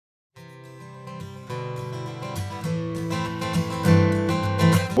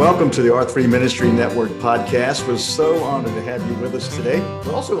Welcome to the R3 Ministry Network podcast. We're so honored to have you with us today.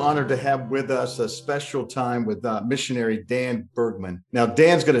 We're also honored to have with us a special time with missionary Dan Bergman. Now,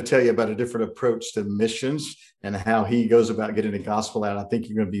 Dan's going to tell you about a different approach to missions and how he goes about getting the gospel out. I think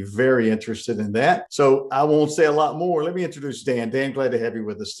you're going to be very interested in that. So I won't say a lot more. Let me introduce Dan. Dan, glad to have you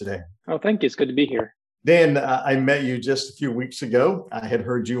with us today. Oh, thank you. It's good to be here. Dan, I met you just a few weeks ago. I had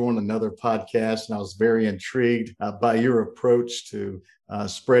heard you on another podcast, and I was very intrigued by your approach to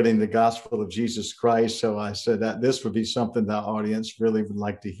spreading the gospel of Jesus Christ. So I said that this would be something the audience really would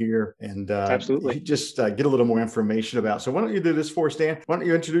like to hear and Absolutely. just get a little more information about. So why don't you do this for us, Dan? Why don't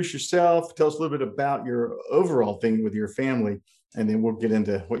you introduce yourself, tell us a little bit about your overall thing with your family, and then we'll get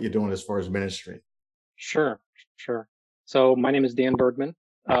into what you're doing as far as ministry. Sure. So my name is Dan Bergman.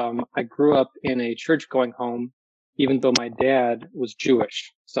 I grew up in a church-going home, even though my dad was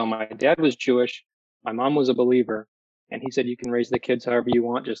Jewish. So my dad was Jewish. My mom was a believer. And he said, you can raise the kids however you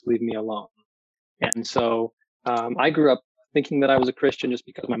want, just leave me alone. And so I grew up thinking that I was a Christian just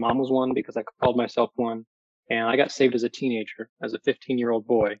because my mom was one, because I called myself one. And I got saved as a teenager, as a 15-year-old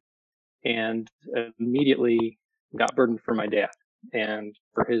boy, and immediately got burdened for my dad. And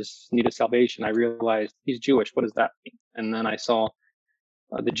for his need of salvation, I realized he's Jewish. What does that mean? And then I saw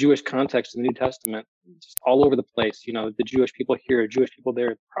the Jewish context in the New Testament just all over the place. You know, the Jewish people here, Jewish people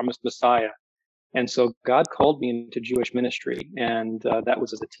there, promised Messiah. And so God called me into Jewish ministry, and that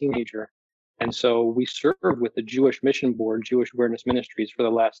was as a teenager. And so we served with the Jewish Mission Board, Jewish Awareness Ministries, for the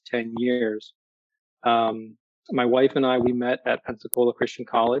last 10 years. My wife and I, we met at Pensacola Christian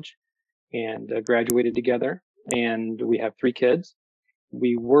College and graduated together, and we have 3 kids.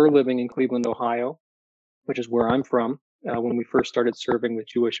 We were living in Cleveland, Ohio, which is where I'm from, when we first started serving with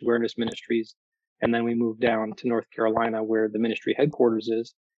Jewish Awareness Ministries. And then we moved down to North Carolina, where the ministry headquarters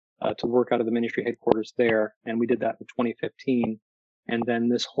is, to work out of the ministry headquarters there. And we did that in 2015. And then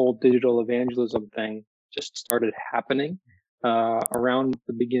this whole digital evangelism thing just started happening around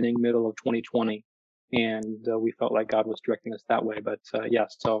the middle of 2020. And we felt like God was directing us that way. But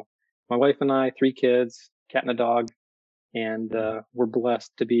so my wife and I, 3 kids, cat and a dog, and we're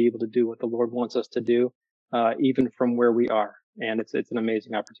blessed to be able to do what the Lord wants us to do, even from where we are. And it's an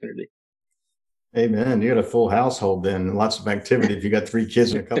amazing opportunity. Amen. You got a full household then, lots of activity. If you got 3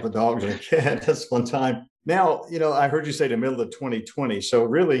 kids and a couple of dogs and a cat, that's one time. Now, I heard you say the middle of 2020. So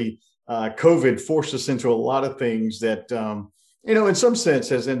really, COVID forced us into a lot of things that, in some sense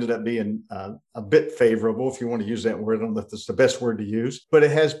has ended up being a bit favorable, if you want to use that word. I don't know if that's the best word to use, but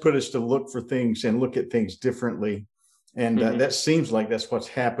it has put us to look for things and look at things differently. And that seems like that's what's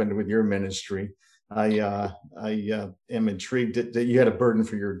happened with your ministry. I am intrigued that you had a burden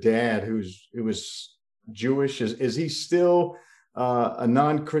for your dad, who was Jewish. Is he still a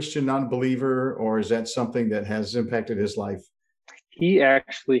non-Christian, non-believer, or is that something that has impacted his life? He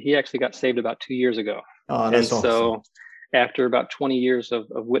actually got saved about 2 years ago. Oh, that's awesome. So after about 20 years of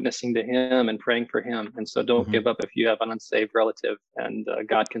witnessing to him and praying for him. And so don't give up if you have an unsaved relative, and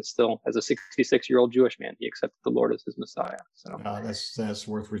God can still, as a 66-year-old Jewish man, he accepted the Lord as his Messiah. So that's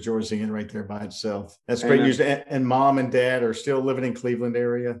worth rejoicing in right there by itself. That's great news. And mom and dad are still living in Cleveland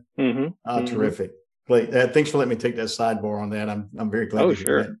area. Terrific. Thanks for letting me take that sidebar on that. I'm very glad to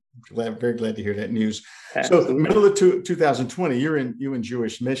hear that. Very glad to hear that news. Absolutely. So middle of 2020, you in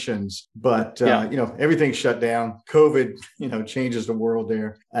Jewish missions, but everything's shut down. COVID, changes the world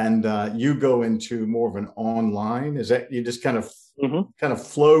there, and you go into more of an online. Is that you just kind of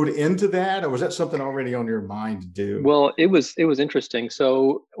flowed into that, or was that something already on your mind to do? Well, it was interesting.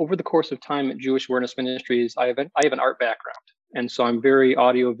 So over the course of time at Jewish Awareness Ministries, I have an art background. And so I'm very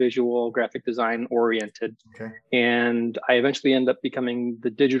audio-visual, graphic design oriented. Okay. And I eventually ended up becoming the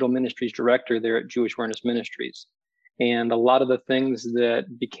digital ministries director there at Jewish Awareness Ministries. And a lot of the things that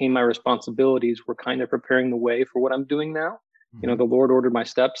became my responsibilities were kind of preparing the way for what I'm doing now. The Lord ordered my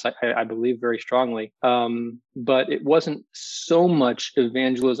steps, I believe very strongly. But it wasn't so much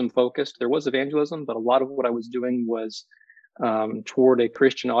evangelism focused. There was evangelism, but a lot of what I was doing was toward a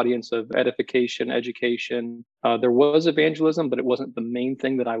Christian audience of edification, education. There was evangelism, but it wasn't the main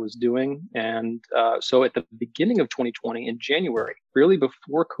thing that I was doing. And so at the beginning of 2020, in January, really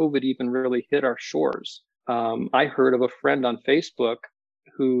before COVID even really hit our shores, I heard of a friend on Facebook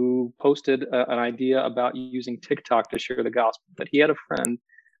who posted an idea about using TikTok to share the gospel, that he had a friend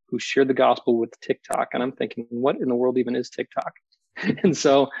who shared the gospel with TikTok. And I'm thinking, what in the world even is TikTok? And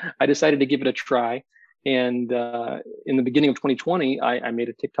so I decided to give it a try. And in the beginning of 2020, I made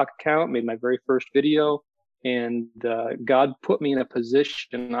a TikTok account, made my very first video, and God put me in a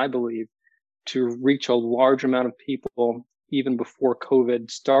position, I believe, to reach a large amount of people even before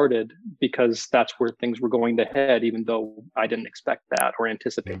COVID started, because that's where things were going to head, even though I didn't expect that or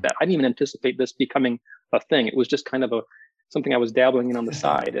anticipate that. I didn't even anticipate this becoming a thing. It was just kind of something I was dabbling in on the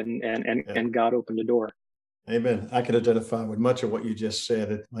side, and God opened the door. Amen. I can identify with much of what you just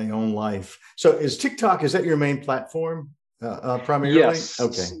said in my own life. So is TikTok, is that your main platform primarily? Yes.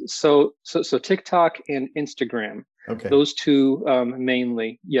 Okay. So TikTok and Instagram. Okay. Those two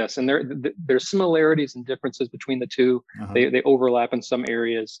mainly, yes. And there's similarities and differences between the two. They overlap in some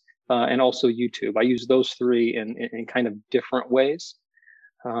areas, and also YouTube. I use those three in kind of different ways,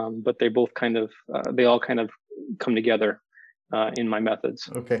 but they both kind of they all kind of come together in my methods.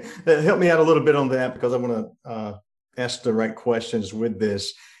 Okay, help me out a little bit on that, because I want to ask the right questions with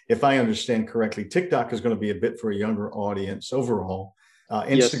this. If I understand correctly, TikTok is going to be a bit for a younger audience overall.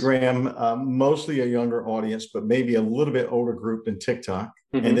 Instagram, yes. Mostly a younger audience, but maybe a little bit older group than TikTok.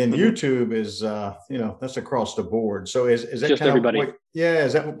 And then YouTube is, that's across the board. So is that just kind everybody? Of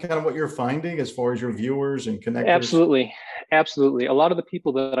is that kind of what you're finding as far as your viewers and connectors? Absolutely. A lot of the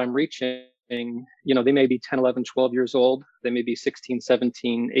people that I'm reaching, they may be 10, 11, 12 years old. They may be 16,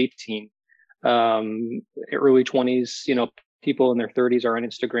 17, 18, early 20s, people in their 30s are on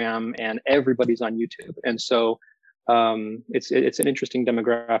Instagram, and everybody's on YouTube. And so it's an interesting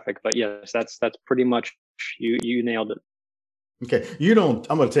demographic, but yes, that's pretty much, you nailed it. Okay.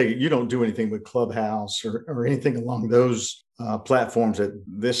 I'm going to take it, you don't do anything with Clubhouse or anything along those platforms at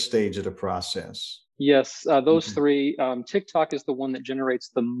this stage of the process. Yes, those three. TikTok is the one that generates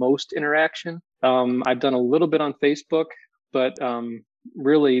the most interaction. I've done a little bit on Facebook, but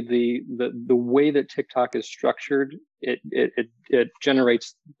really the way that TikTok is structured, it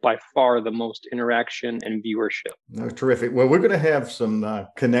generates by far the most interaction and viewership. Oh, terrific. Well, we're going to have some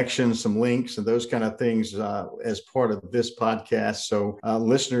connections, some links, and those kind of things as part of this podcast. So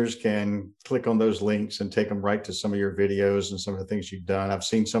listeners can click on those links and take them right to some of your videos and some of the things you've done. I've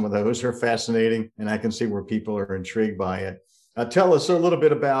seen some of those are fascinating, and I can see where people are intrigued by it. Tell us a little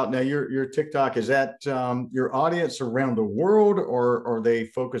bit about now your TikTok. Is that your audience around the world, or are they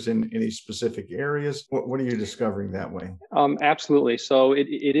focus in any specific areas? What are you discovering that way? Absolutely. So it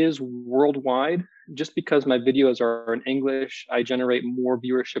is worldwide. Just because my videos are in English, I generate more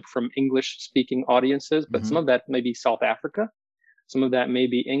viewership from English speaking audiences, but some of that may be South Africa. Some of that may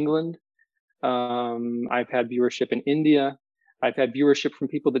be England. I've had viewership in India. I've had viewership from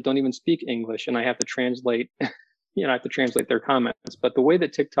people that don't even speak English, and I have to translate I have to translate their comments. But the way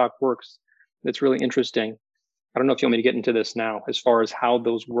that TikTok works, that's really interesting. I don't know if you want me to get into this now, as far as how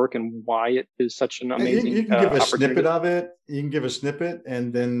those work and why it is such an amazing You can give a snippet of it. You can give a snippet,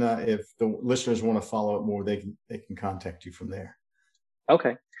 and then if the listeners want to follow up more, they can contact you from there.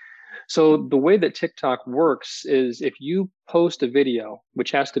 Okay. So the way that TikTok works is if you post a video,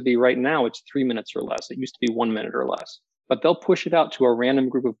 which has to be, right now, it's 3 minutes or less. It used to be 1 minute or less. But they'll push it out to a random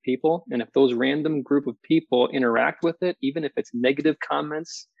group of people. And if those random group of people interact with it, even if it's negative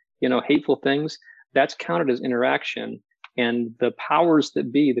comments, hateful things, that's counted as interaction. And the powers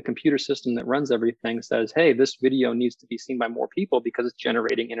that be, the computer system that runs everything, says, hey, this video needs to be seen by more people because it's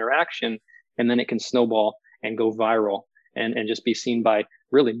generating interaction. And then it can snowball and go viral and just be seen by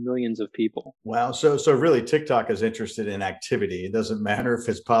really millions of people. Wow. So really TikTok is interested in activity. It doesn't matter if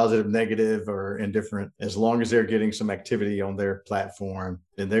it's positive, negative, or indifferent. As long as they're getting some activity on their platform,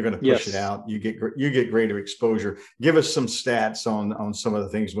 then they're going to push it out. You get greater exposure. Give us some stats on some of the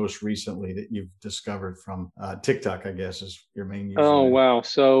things most recently that you've discovered from TikTok, I guess, is your main user. Oh, wow.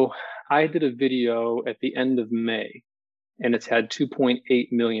 So I did a video at the end of May, and it's had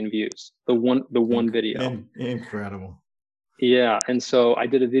 2.8 million views. The one video. Incredible. Yeah. And so I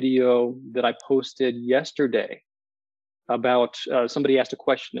did a video that I posted yesterday about somebody asked a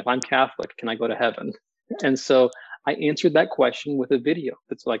question: if I'm Catholic, can I go to heaven? And so I answered that question with a video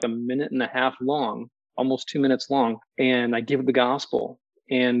that's like 1.5 minutes long, almost 2 minutes long. And I give the gospel,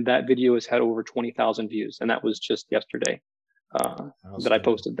 and that video has had over 20,000 views. And that was just yesterday that I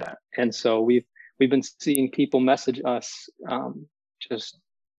posted that. And so we've been seeing people message us just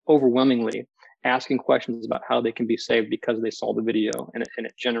overwhelmingly, asking questions about how they can be saved because they saw the video, and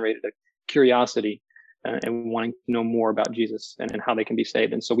it generated a curiosity and wanting to know more about Jesus and how they can be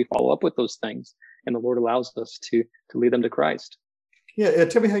saved. And so we follow up with those things, and the Lord allows us to lead them to Christ. Yeah,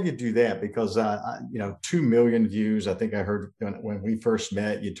 tell me how you do that, because 2 million views. I think I heard when we first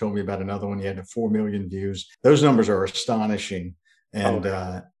met, you told me about another one. You had 4 million views. Those numbers are astonishing, and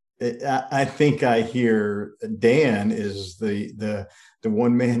I think I hear Dan is the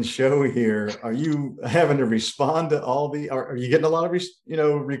one-man show here. Are you having to respond to all the? Are you getting a lot of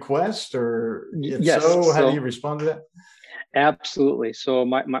requests, or if yes? So how do you respond to that? Absolutely. So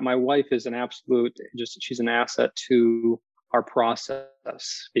my wife is an absolute, she's an asset to our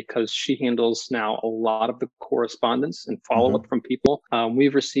process, because she handles now a lot of the correspondence and follow-up from people.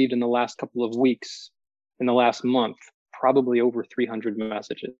 We've received in the last couple of weeks, in the last month, probably over 300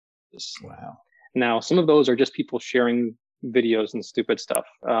 messages. Wow. Now, some of those are just people sharing videos and stupid stuff.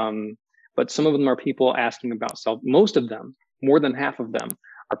 But some of them are people asking about most of them, more than half of them,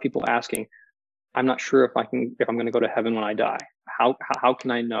 are people asking, I'm not sure if I'm going to go to heaven when I die. How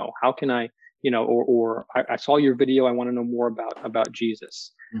can I know? How can I, or I saw your video. I want to know more about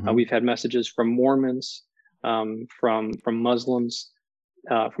Jesus. We've had messages from Mormons, from Muslims,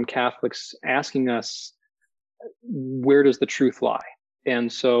 from Catholics asking us, where does the truth lie?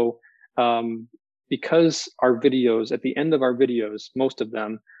 And so, because our videos, at the end of our videos, most of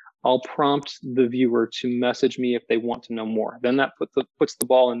them, I'll prompt the viewer to message me if they want to know more. Then that puts the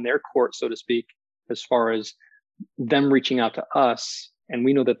ball in their court, so to speak, as far as them reaching out to us, and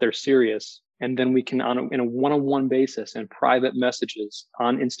we know that they're serious. And then we can, in a one-on-one basis and private messages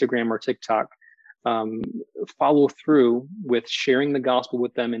on Instagram or TikTok, follow through with sharing the gospel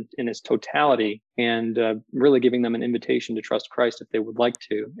with them in its totality, and really giving them an invitation to trust Christ if they would like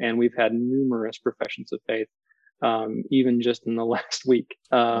to. And we've had numerous professions of faith, even just in the last week.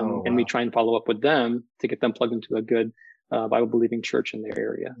 And we try and follow up with them to get them plugged into a good Bible-believing church in their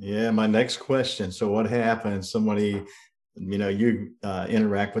area. Yeah, my next question. So what happens? Somebody, you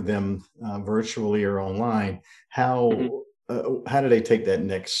interact with them virtually or online. How do they take that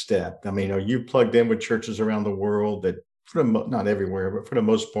next step? I mean, are you plugged in with churches around the world that, not everywhere, but for the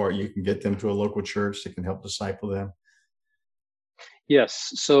most part, you can get them to a local church that can help disciple them?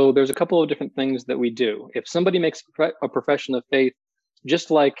 Yes. So there's a couple of different things that we do. If somebody makes a profession of faith,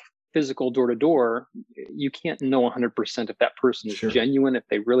 just like physical door to door, you can't know 100% if that person is genuine, if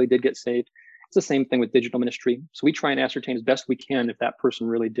they really did get saved. It's the same thing with digital ministry. So we try and ascertain as best we can if that person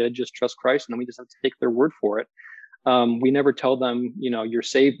really did just trust Christ, and then we just have to take their word for it. We never tell them, you're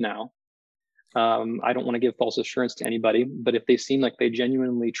saved now. I don't want to give false assurance to anybody, but if they seem like they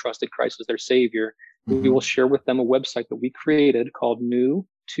genuinely trusted Christ as their savior, we will share with them a website that we created called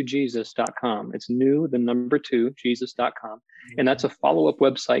new2jesus.com. It's new, the number 2, jesus.com. And that's a follow-up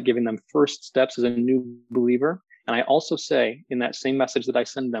website giving them first steps as a new believer. And I also say in that same message that I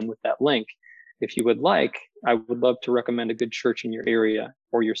send them with that link, if you would like, I would love to recommend a good church in your area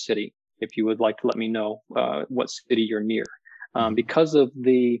or your city, if you would like to let me know what city you're near. Because of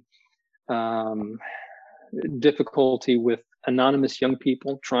the difficulty with anonymous young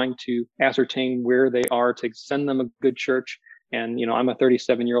people trying to ascertain where they are to send them a good church. And, I'm a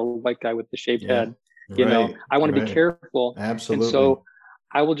 37-year-old white guy with the shaved head. I want to be careful. Absolutely. And so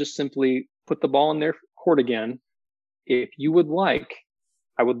I will just simply put the ball in their court again. If you would like,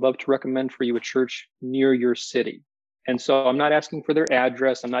 I would love to recommend for you a church near your city. And so I'm not asking for their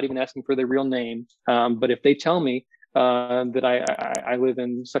address. I'm not even asking for their real name. But if they tell me that I live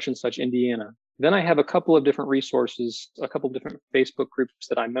in such and such Indiana, then I have a couple of different resources, a couple of different Facebook groups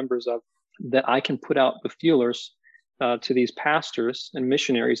that I'm members of, that I can put out the feelers to these pastors and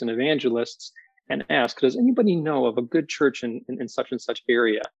missionaries and evangelists and ask, does anybody know of a good church in such and such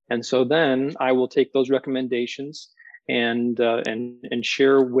area? And so then I will take those recommendations and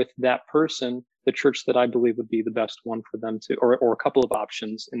share with that person the church that I believe would be the best one for them to, or a couple of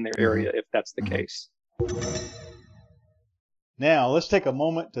options in their area, if that's the case. Now, let's take a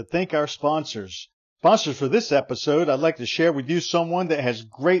moment to thank our sponsors. Sponsors for this episode, I'd like to share with you someone that has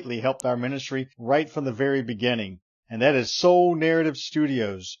greatly helped our ministry right from the very beginning, and that is Soul Narrative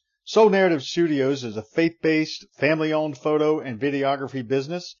Studios. Soul Narrative Studios is a faith-based, family-owned photo and videography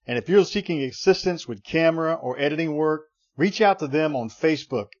business, and if you're seeking assistance with camera or editing work, reach out to them on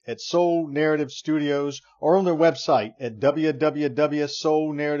Facebook at Soul Narrative Studios or on their website at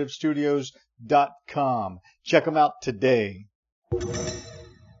www.soulnarrativestudios.com. Check them out today.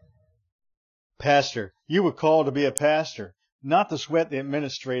 Pastor, you were called to be a pastor, not to sweat the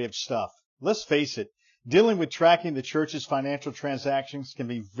administrative stuff. Let's face it, dealing with tracking the church's financial transactions can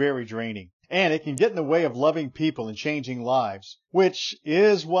be very draining, and it can get in the way of loving people and changing lives, which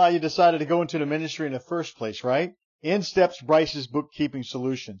is why you decided to go into the ministry in the first place, right? In steps Bryce's Bookkeeping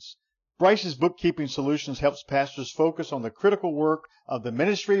Solutions. Bryce's Bookkeeping Solutions helps pastors focus on the critical work of the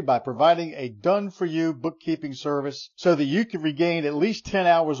ministry by providing a done-for-you bookkeeping service so that you can regain at least 10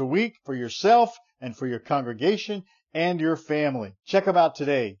 hours a week for yourself and for your congregation and your family. Check them out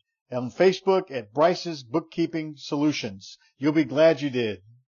today on Facebook at Bryce's Bookkeeping Solutions. You'll be glad you did.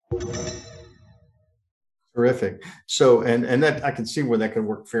 Terrific. So, and that I can see where that could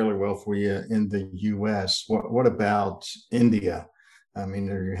work fairly well for you in the U.S. What about India? I mean,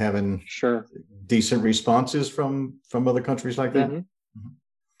 are you having decent responses from other countries like that?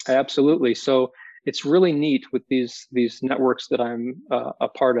 Absolutely. So it's really neat with these networks that I'm a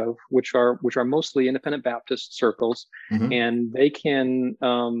part of, which are mostly independent Baptist circles, Mm-hmm. and they can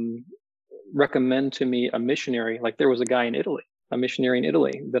recommend to me a missionary. Like there was a missionary in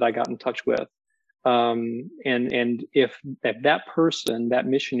Italy that I got in touch with. And if that person, that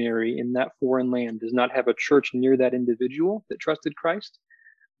missionary in that foreign land does not have a church near that individual that trusted Christ,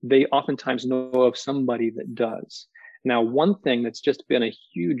 they oftentimes know of somebody that does. Now, one thing that's just been a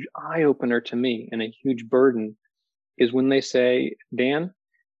huge eye opener to me and a huge burden is when they say, Dan,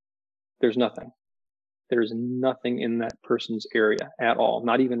 there's nothing. There's nothing in that person's area at all,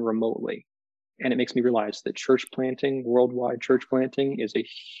 not even remotely. And it makes me realize that church planting, worldwide church planting, is a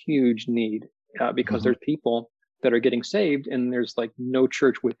huge need because there's people that are getting saved and there's like no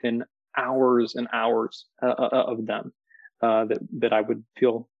church within hours and hours of them that I would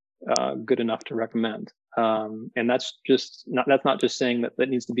feel good enough to recommend. And that's not just saying that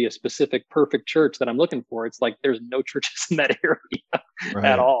needs to be a specific perfect church that I'm looking for. It's like there's no churches in that area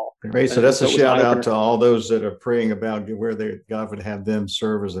at all. Right. So that's a shout out to all those that are praying about where God would have them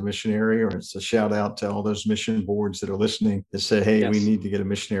serve as a missionary, or it's a shout out to all those mission boards that are listening that say, hey, we need to get a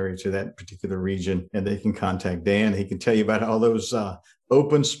missionary to that particular region, and they can contact Dan. He can tell you about all those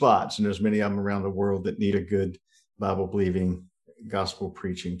open spots, and there's many of them around the world that need a good Bible believing, gospel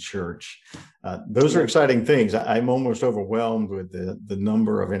preaching church. Those are exciting things. I'm almost overwhelmed with the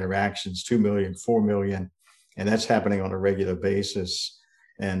number of interactions, 2 million, 4 million, and that's happening on a regular basis.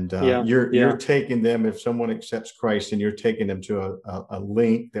 And you're taking them, if someone accepts Christ, and you're taking them to a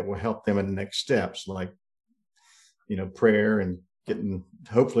link that will help them in the next steps, like, prayer and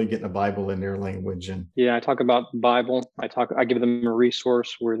hopefully getting a Bible in their language. And I talk about the Bible. I give them a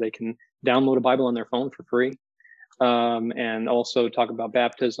resource where they can download a Bible on their phone for free. And also talk about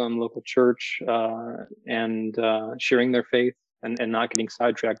baptism, local church, and sharing their faith and not getting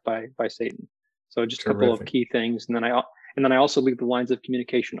sidetracked by Satan. So just a couple of key things. And then I also leave the lines of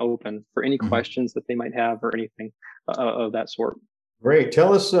communication open for any questions that they might have or anything of that sort. Great.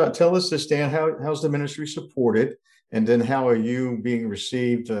 Tell us this, Dan, how's the ministry supported? And then how are you being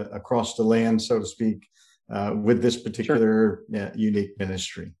received across the land, so to speak, with this particular unique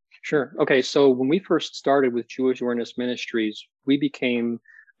ministry? Sure. Okay. So when we first started with Jewish Awareness Ministries, we became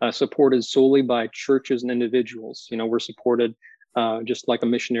supported solely by churches and individuals. We're supported just like a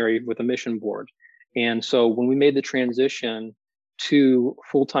missionary with a mission board. And so when we made the transition to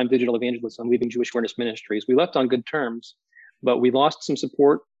full-time digital evangelism, leaving Jewish Awareness Ministries, we left on good terms, but we lost some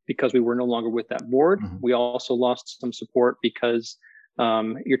support because we were no longer with that board. We also lost some support because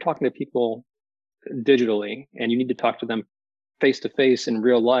you're talking to people digitally, and you need to talk to them face to face in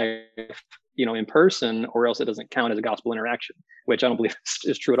real life, in person, or else it doesn't count as a gospel interaction, which I don't believe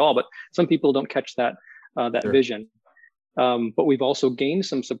is true at all. But some people don't catch that vision. But we've also gained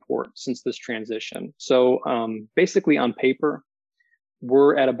some support since this transition. So basically on paper,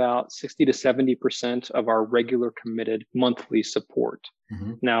 we're at about 60 to 70% of our regular committed monthly support.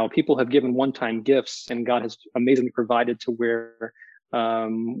 Now, people have given one-time gifts, and God has amazingly provided to where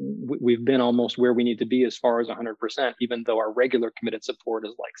we've been almost where we need to be as far as 100%, even though our regular committed support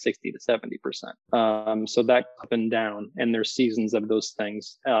is like 60 to 70%. So that's up and down, and there's seasons of those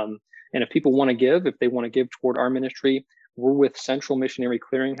things. And if people want to give, if they want to give toward our ministry, we're with Central Missionary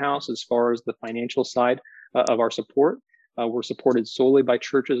Clearinghouse as far as the financial side of our support. We're supported solely by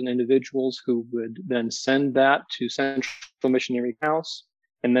churches and individuals who would then send that to Central Missionary House,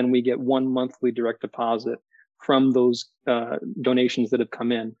 and then we get one monthly direct deposit from those donations that have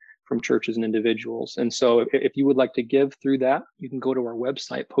come in from churches and individuals. And so if you would like to give through that, you can go to our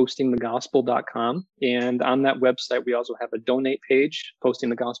website, postingthegospel.com. And on that website, we also have a donate page,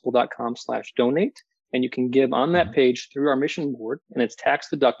 postingthegospel.com/donate. And you can give on that page through our mission board, and it's tax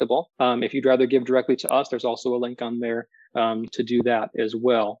deductible. If you'd rather give directly to us, there's also a link on there to do that as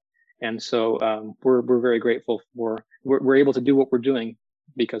well. And so we're very grateful we're able to do what we're doing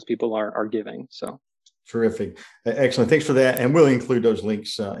because people are giving. So. Terrific. Excellent. Thanks for that. And we'll include those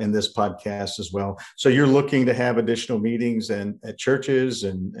links in this podcast as well. So you're looking to have additional meetings and at churches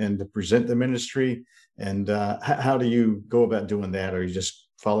and to present the ministry. And how do you go about doing that? Are you just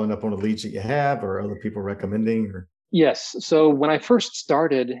following up on the leads that you have, or other people recommending? Or? Yes. So when I first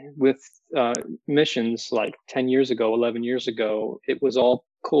started with missions like 10 years ago, 11 years ago, it was all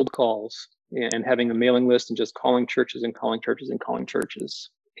cold calls and having a mailing list and just calling churches and calling churches and calling churches.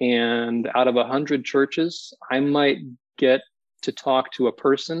 And out of 100 churches, I might get to talk to a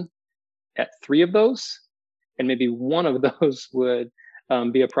person at 3 of those, and maybe one of those would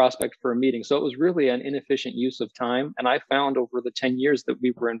be a prospect for a meeting. So it was really an inefficient use of time. And I found over the 10 years that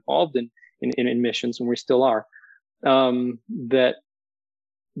we were involved in missions, and we still are, that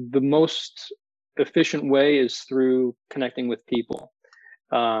the most efficient way is through connecting with people.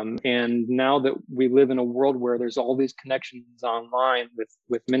 And now that we live in a world where there's all these connections online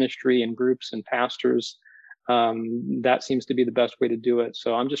with ministry and groups and pastors, that seems to be the best way to do it.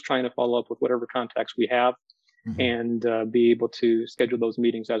 So I'm just trying to follow up with whatever contacts we have, and be able to schedule those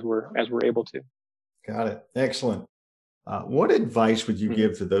meetings as we're able to. Got it. Excellent. What advice would you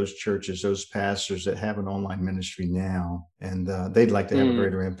give to those churches, those pastors that have an online ministry now, and they'd like to have a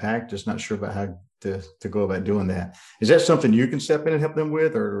greater impact, just not sure about how to go about doing that? Is that something you can step in and help them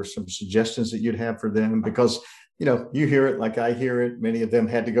with, or some suggestions that you'd have for them? Because, you hear it like I hear it. Many of them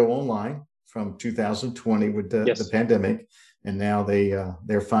had to go online from 2020 with the pandemic, and now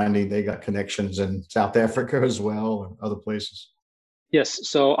they're finding they got connections in South Africa as well, or other places. Yes.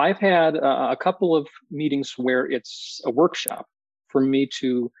 So I've had a couple of meetings where it's a workshop for me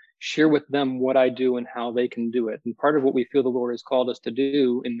to share with them what I do and how they can do it. And part of what we feel the Lord has called us to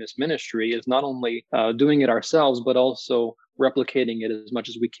do in this ministry is not only doing it ourselves, but also replicating it as much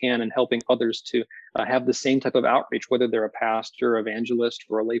as we can and helping others to have the same type of outreach, whether they're a pastor, evangelist,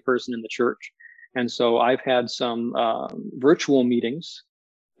 or a layperson in the church. And so I've had some virtual meetings,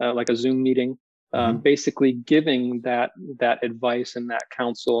 like a Zoom meeting, basically giving that advice and that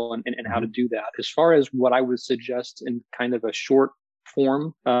counsel and how to do that. As far as what I would suggest in kind of a short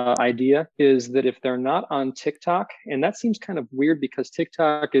form idea is that if they're not on TikTok, and that seems kind of weird because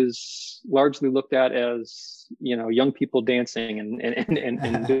TikTok is largely looked at as, young people dancing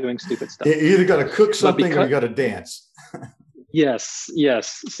and doing stupid stuff. You either got to cook something or you got to dance. Yes.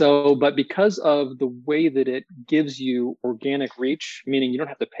 So, but because of the way that it gives you organic reach, meaning you don't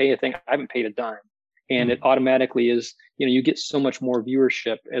have to pay a thing. I haven't paid a dime. And it automatically is, you get so much more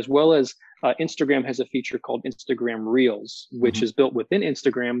viewership, as well as Instagram has a feature called Instagram Reels, which is built within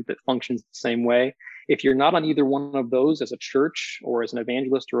Instagram that functions the same way. If you're not on either one of those as a church or as an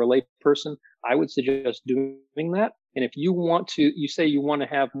evangelist or a lay person, I would suggest doing that. And if you want to, you say you want to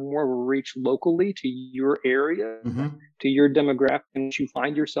have more reach locally to your area, to your demographic, and you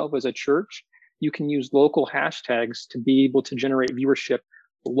find yourself as a church, you can use local hashtags to be able to generate viewership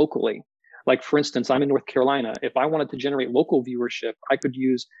locally. Like, for instance, I'm in North Carolina. If I wanted to generate local viewership, I could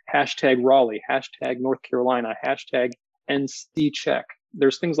use hashtag Raleigh, hashtag North Carolina, hashtag NC Check.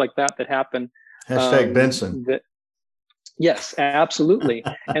 There's things like that happen. Hashtag Benson. Yes, absolutely.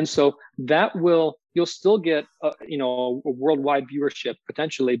 And so you'll still get, a worldwide viewership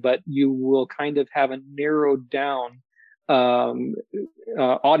potentially, but you will kind of have a narrowed down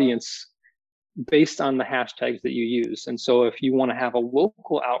audience based on the hashtags that you use. And so if you want to have a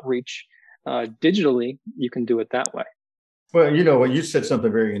local outreach digitally, you can do it that way. Well, you said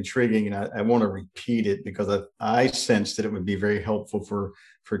something very intriguing, and I want to repeat it because I sense that it would be very helpful for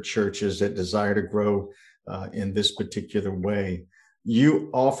churches that desire to grow in this particular way. You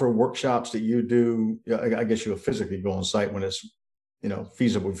offer workshops that you do. I guess you'll physically go on site when it's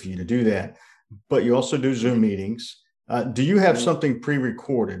feasible for you to do that, but you also do Zoom meetings. Do you have something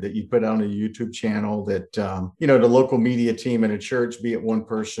pre-recorded that you put on a YouTube channel that, the local media team in a church, be it one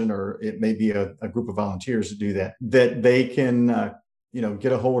person or it may be a group of volunteers that do that they can,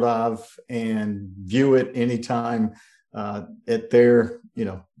 get a hold of and view it anytime at their,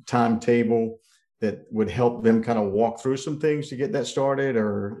 timetable that would help them kind of walk through some things to get that started?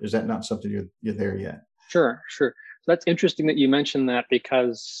 Or is that not something you're there yet? Sure. So that's interesting that you mentioned that,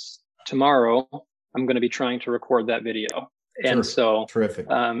 because tomorrow I'm going to be trying to record that video. And so, terrific.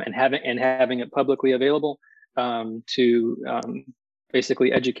 And having it publicly available to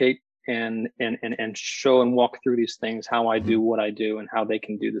basically educate and show and walk through these things, how I do what I do and how they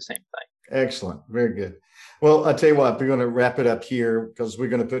can do the same thing. Excellent. Very good. Well, I'll tell you what, we're going to wrap it up here because we're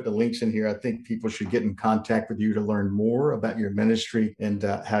going to put the links in here. I think people should get in contact with you to learn more about your ministry and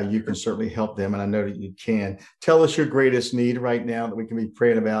how you can certainly help them. And I know that you can. Tell us your greatest need right now that we can be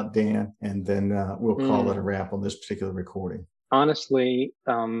praying about, Dan, and then we'll call it a wrap on this particular recording. Honestly,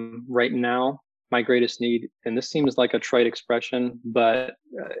 right now, my greatest need, and this seems like a trite expression, but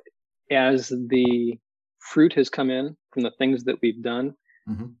as the fruit has come in from the things that we've done,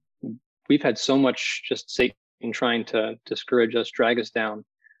 we've had so much just Satan trying to discourage us, drag us down.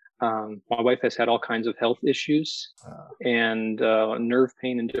 My wife has had all kinds of health issues and nerve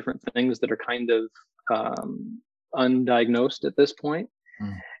pain and different things that are kind of undiagnosed at this point.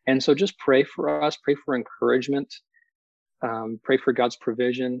 And so just pray for us, pray for encouragement, pray for God's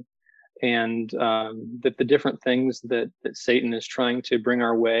provision, and that the different things that Satan is trying to bring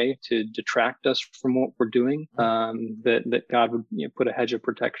our way to detract us from what we're doing, that God would put a hedge of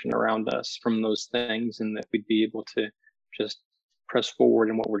protection around us from those things, and that we'd be able to just press forward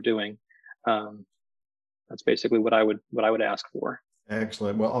in what we're doing. That's basically what I would ask for.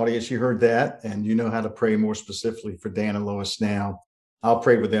 Excellent. Well, audience, you heard that, and you know how to pray more specifically for Dan and Lois now. I'll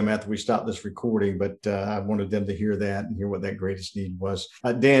pray with them after we stop this recording, but I wanted them to hear that and hear what that greatest need was.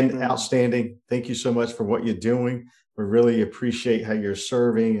 Dan, outstanding. Thank you so much for what you're doing. We really appreciate how you're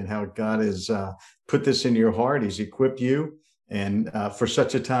serving and how God has put this in your heart. He's equipped you and for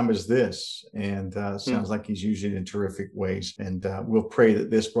such a time as this. And sounds like he's using it in terrific ways. And we'll pray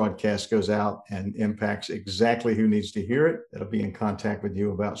that this broadcast goes out and impacts exactly who needs to hear it. That'll be in contact with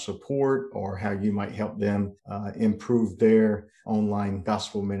you about support or how you might help them improve their online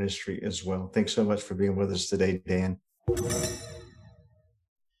gospel ministry as well. Thanks so much for being with us today, Dan.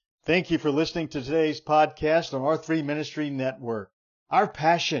 Thank you for listening to today's podcast on R3 Ministry Network. Our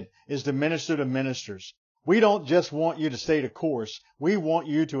passion is to minister to ministers. We don't just want you to stay the course. We want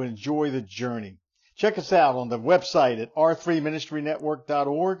you to enjoy the journey. Check us out on the website at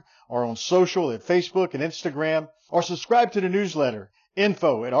r3ministrynetwork.org or on social at Facebook and Instagram, or subscribe to the newsletter,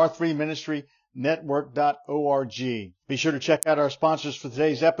 info@r3ministrynetwork.org. Be sure to check out our sponsors for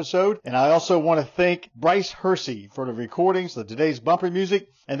today's episode. And I also want to thank Bryce Hersey for the recordings of today's bumper music,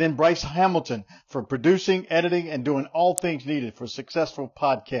 and then Bryce Hamilton for producing, editing, and doing all things needed for a successful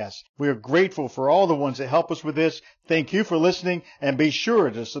podcast. We are grateful for all the ones that help us with this. Thank you for listening, and be sure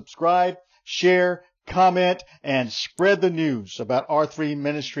to subscribe, share, comment, and spread the news about R3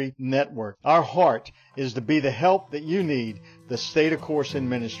 Ministry Network. Our heart is to be the help that you need to stay the course in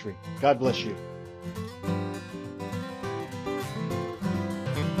ministry. God bless you.